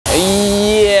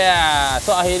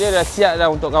akhir dia dah siap dah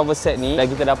untuk Coverset ni. Dan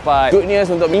kita dapat good news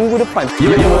untuk minggu depan.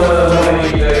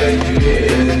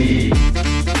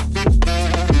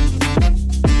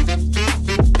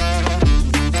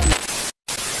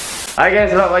 Hai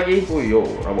guys, selamat pagi. Oh yo,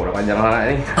 rambut dah panjang sangat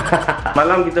ni.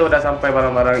 Malam kita dah sampai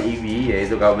barang-barang EV,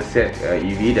 iaitu Coverset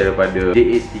EV daripada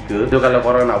JA Sticker. So kalau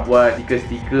korang nak buat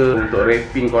stiker-stiker untuk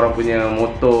wrapping korang punya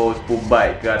motor, sport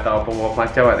bike ke atau apa-apa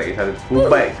macam lah, tak kisah sport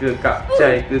bike ke,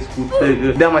 kapcai ke, skuter ke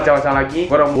dan macam-macam lagi,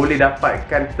 korang boleh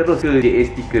dapatkan terus ke JA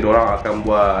Sticker. Diorang akan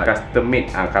buat custom made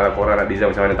kalau korang nak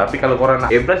design macam mana. Tapi kalau korang nak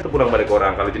airbrush tu pulang pada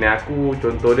korang. Kalau jenis aku,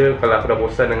 contoh dia, kalau aku dah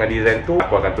bosan dengan design tu,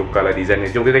 aku akan tukarlah design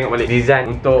ni. Jom kita tengok balik design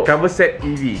untuk Coverset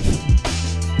EV.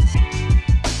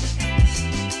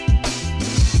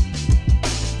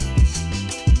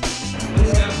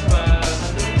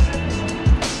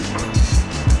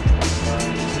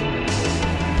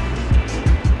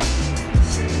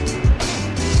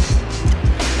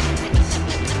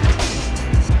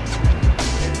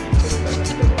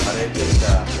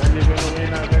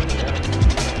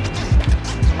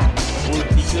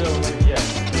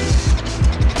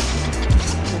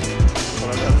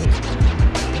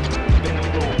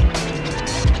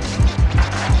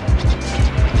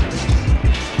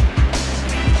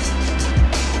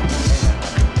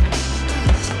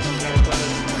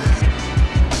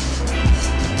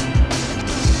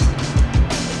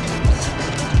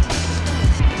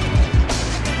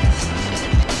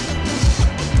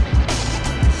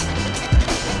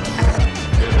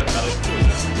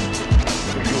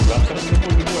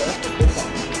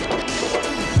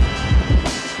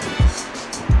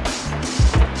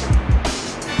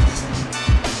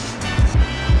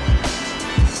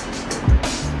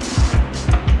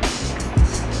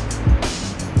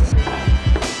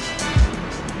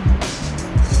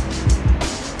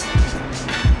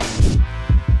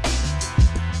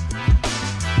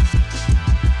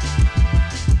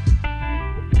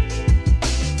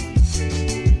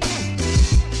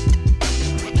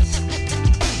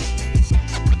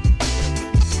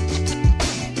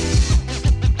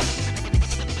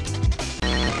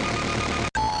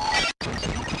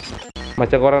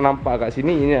 Macam korang nampak kat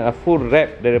sini, ini adalah full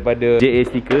wrap daripada JA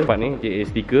Sticker. Nampak ni, JA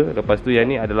Sticker. Lepas tu yang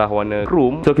ni adalah warna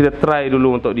chrome. So kita try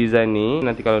dulu untuk design ni.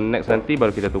 Nanti kalau next nanti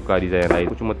baru kita tukar design yang lain.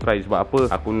 Aku cuma try sebab apa?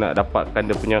 Aku nak dapatkan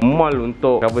dia punya mold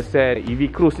untuk Coverset EV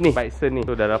Cruise ni, Bison ni.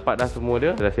 So dah dapat dah semua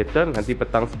dia, dah settle. Nanti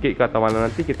petang sikit ke atau mana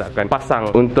nanti kita akan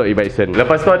pasang untuk Bison.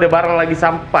 Lepas tu ada barang lagi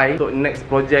sampai untuk next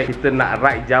project. Kita nak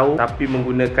ride jauh tapi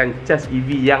menggunakan cas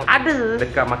EV yang ada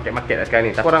dekat market-market sekarang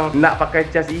ni. Korang nak pakai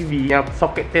cas EV yang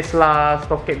soket Tesla,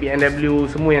 soket BMW,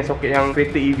 semua yang soket yang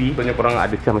kereta EV, contohnya korang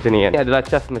ada cas macam ni kan. Ini adalah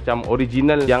cas macam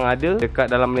original yang ada dekat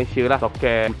dalam Malaysia lah,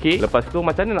 soket BiKE. Lepas tu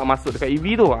macam mana nak masuk dekat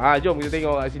EV tu? Jom kita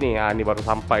tengok kat sini. Ni baru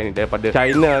sampai ni daripada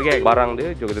China kan barang dia.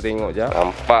 Jom kita tengok je.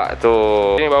 Nampak tu.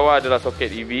 Ini bawah adalah soket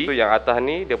EV. Tu yang atas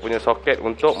ni dia punya soket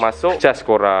untuk masuk cas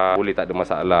korang. Boleh, tak ada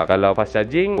masalah. Kalau fast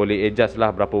charging boleh adjust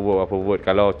lah berapa volt.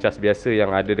 Kalau cas biasa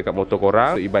yang ada dekat motor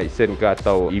korang, untuk e-Bison ke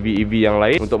atau EV yang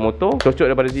lain untuk motor, cocok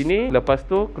daripada sini. Lepas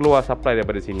tu keluar supply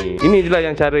daripada sini. Ini je lah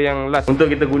yang cara yang last untuk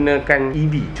kita gunakan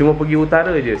EV. Cuma pergi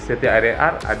utara je, setiap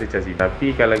RR ada cas EV. Tapi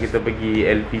kalau kita pergi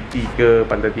LPT ke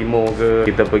Pantai Timur ke,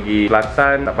 kita pergi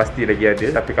Selatan, tak pasti lagi ada.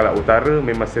 Tapi kalau utara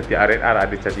memang setiap RR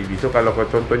ada cas EV. So kalau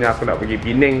contohnya aku nak pergi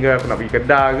Penang ke, aku nak pergi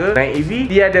Kedah ke, naik EV,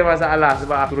 dia ada masalah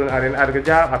sebab aku turun RR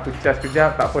kejap, aku cas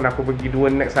kejap, tak pun aku pergi dua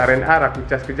next RR, aku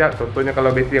cas kejap. Contohnya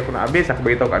kalau bateri aku nak habis, aku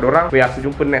beritahu kat dorang, weh aku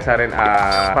jumpa next RR,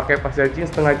 pakai fast charging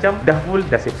setengah jam, dah full,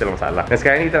 dah settle masalah. Dan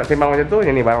sekarang ni kita nak sembang macam tu.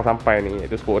 Yang ni barang sampai ni,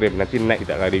 iaitu sport rim. Nanti next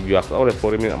kita akan review aku tahu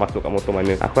sport rim ni nak masuk kat motor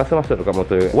mana. Aku rasa masuk dekat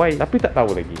motor Y, tapi tak tahu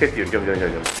lagi.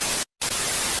 Jom.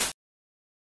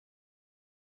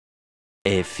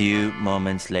 A few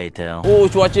moments later.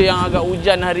 Cuaca yang agak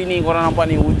hujan hari ni. Korang nampak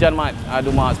ni, hujan mat.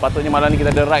 Aduh mak, sepatutnya malam ni kita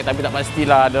ada ride, tapi tak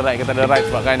pastilah ada ride. Kita ada ride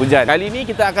sebabkan hujan. Kali ni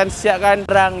kita akan siapkan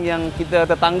barang yang kita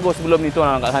tertangguh sebelum ni tu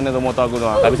lah, kat sana tu motor aku tu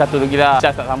lah. Tapi satu lagi lah,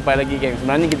 cas tak sampai lagi geng.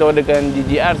 Sebenarnya kita orderkan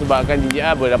GGR sebabkan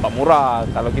GGR boleh dapat murah.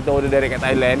 Kalau kita order direct kat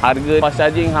Thailand, harga fast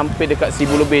charging hampir dekat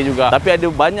 1000 lebih juga. Tapi ada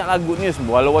banyak lah good news.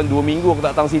 Walaupun 2 minggu aku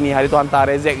tak datang sini, hari tu hantar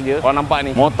rezek je. Korang nampak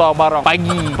ni, motor barang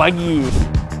pagi.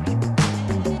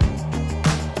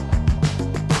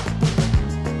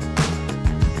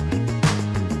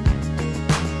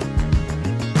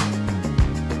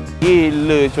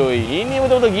 gila coy. Ini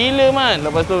betul-betul gila man.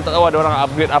 Lepas tu tak tahu ada orang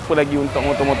upgrade apa lagi untuk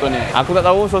motor-motor ni. Aku tak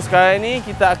tahu. So sekarang ni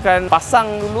kita akan pasang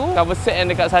dulu Coverset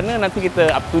yang dekat sana. Nanti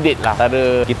kita up to date lah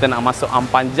cara kita nak masuk arm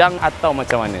panjang atau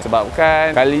macam mana.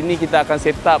 Sebabkan kali ni kita akan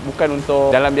set up bukan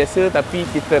untuk jalan biasa, tapi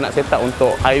kita nak set up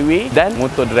untuk highway dan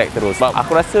motor drag terus. Sebab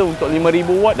aku rasa untuk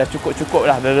 5000 watt dah cukup-cukup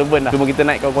dah, dah relevan dah. Cuma kita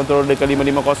naikkan controller ke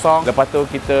 550. Lepas tu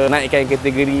kita naikkan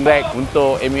kategori drag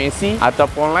untuk MUNC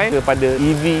ataupun online kepada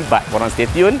EV bike. Korang stay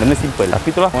tune. Benda simple. Tapi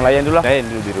itulah, orang layan dulu lah. Layan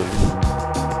dulu biru.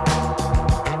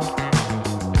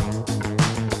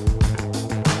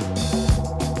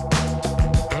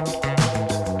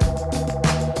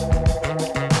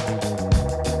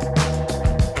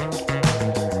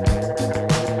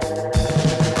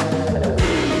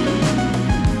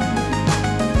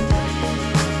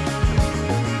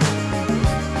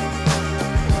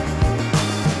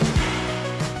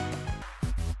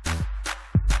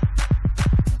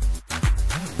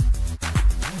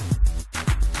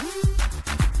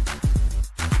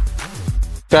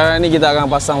 Sekarang ni kita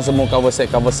akan pasang semua coverset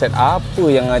apa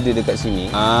yang ada dekat sini.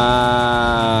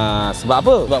 Sebab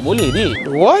apa? Sebab boleh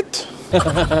dik. What?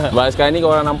 Sebab sekarang ni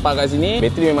korang nampak kat sini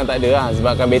bateri memang tak ada lah.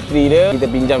 Sebabkan bateri dia kita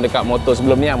pinjam dekat motor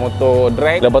sebelum ni lah, motor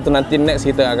drag. Lepas tu nanti next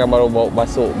kita akan baru bawa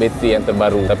masuk bateri yang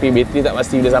terbaru. Tapi bateri tak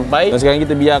pasti bila sampai. Dan sekarang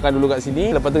kita biarkan dulu kat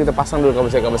sini. Lepas tu kita pasang dulu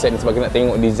coverset ni sebab kita nak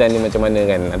tengok design ni macam mana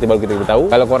kan. Nanti baru kita tahu.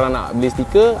 Kalau korang nak beli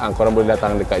stiker, korang boleh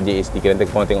datang dekat JA Stiker.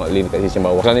 Nanti korang tengok link dekat section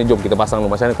bawah. Sekarang ni jom kita pasang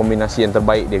dulu macam mana kombinasi yang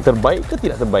terbaik dia. Terbaik ke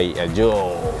tidak terbaik?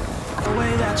 Jom.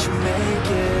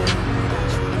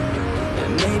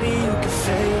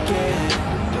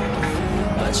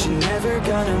 You're never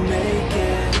gonna make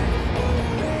it.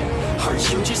 Are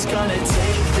you just gonna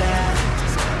take that?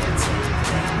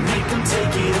 Make them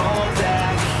take it all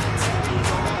back.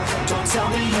 Don't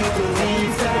tell me you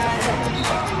believe that.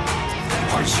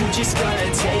 Are you just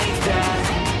gonna take that?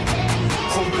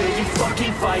 Or will you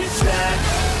fucking fight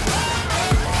back?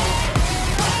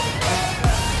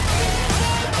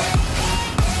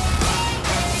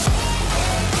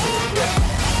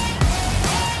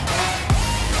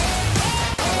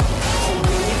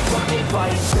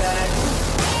 Fight back.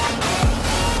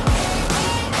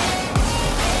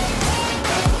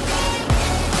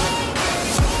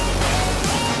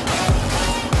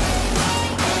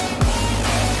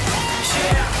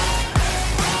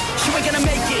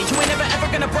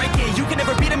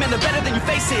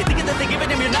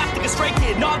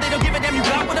 No, they don't give a damn, you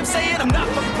got what I'm saying? I'm not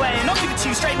fucking playing, I'll give it to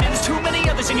you straight, man. There's too many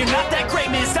others and you're not that great,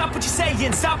 man. Stop what you're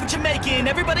saying, stop what you're making.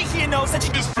 Everybody here knows that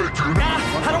you just faking. Nah,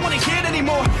 I don't wanna hear it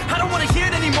anymore, I don't wanna hear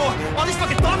it anymore. All these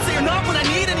fucking thoughts, they are not what I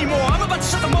need anymore. I'm about to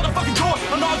shut the motherfucking door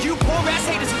on all you poor ass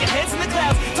haters with your heads in the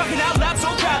clouds, talking out loud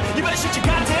so proud. You better shut your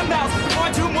goddamn mouth before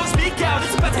I do more speak out.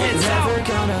 It's about to head south. You're never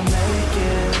gonna make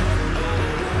it.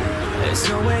 There's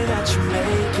no way that you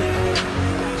make it.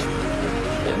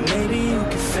 And maybe you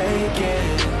can fake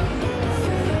it,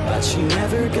 but you're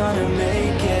never gonna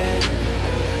make it.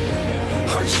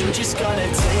 Are you just gonna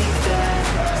take that?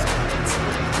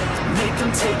 Make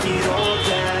them take it all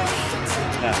back.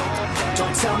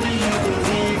 Don't tell me you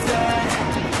believe that.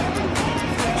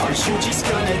 Are you just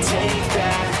gonna take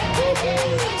that?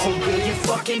 Or will you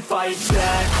fucking fight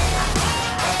back?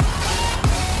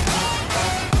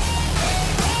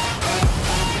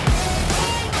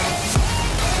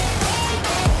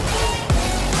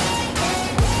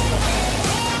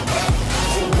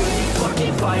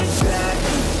 Fight back.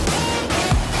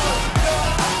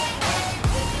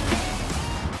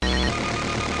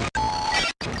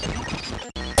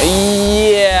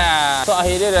 Yeah. So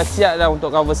akhirnya dah siap dah untuk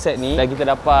coverset ni. Dan kita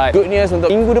dapat good news untuk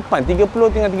minggu depan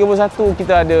 30 tinggal 31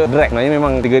 kita ada drag. Sebenarnya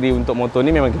memang kategori untuk motor ni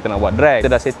memang kita nak buat drag.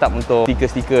 Kita dah set up untuk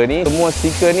stiker-stiker ni. Semua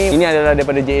stiker ni ini adalah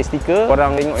daripada JA Stiker.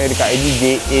 Korang tengok yang dekat ID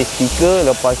JA Stiker.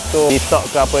 Lepas tu TikTok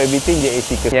ke apa everything JA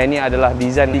Stiker. Yang ni adalah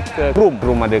design stiker chrome.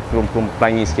 Chrome ada chrome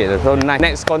pelangi sikit. So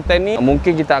next content ni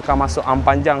mungkin kita akan masuk arm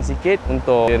panjang sikit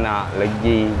untuk dia nak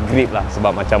lagi grip lah.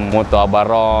 Sebab macam motor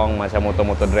abarong, macam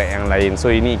motor-motor drag yang lain.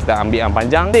 So ini kita ambil arm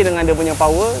panjang dengan dia punya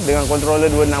power dengan controller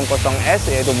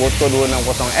 260S iaitu motor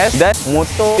 260S dan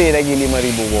motor lagi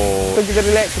 5000 watt. So kita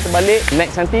relax, kita balik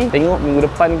next nanti tengok minggu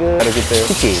depan ke baru kita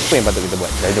fikir apa yang patut kita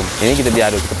buat. Dah jom. Ini kita biar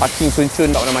dulu, kita parking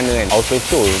sun-sun tak mana-mana kan. Auto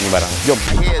show ni barang. Jom.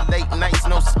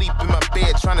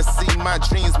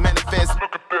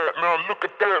 Look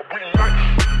at that, we nice.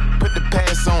 Put the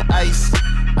pants on ice.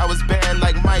 I was bad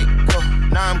like Mike.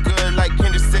 Now I'm good like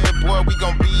Kendrick said, boy, we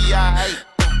gon' be alright.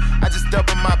 I just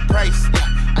double my price.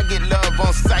 I get love on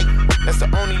sight. That's the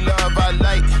only love I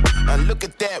like. Now look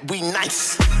at that, we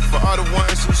nice. For all the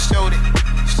ones who showed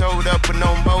up with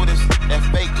no motives. That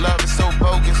fake love is so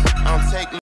bogus. I don't take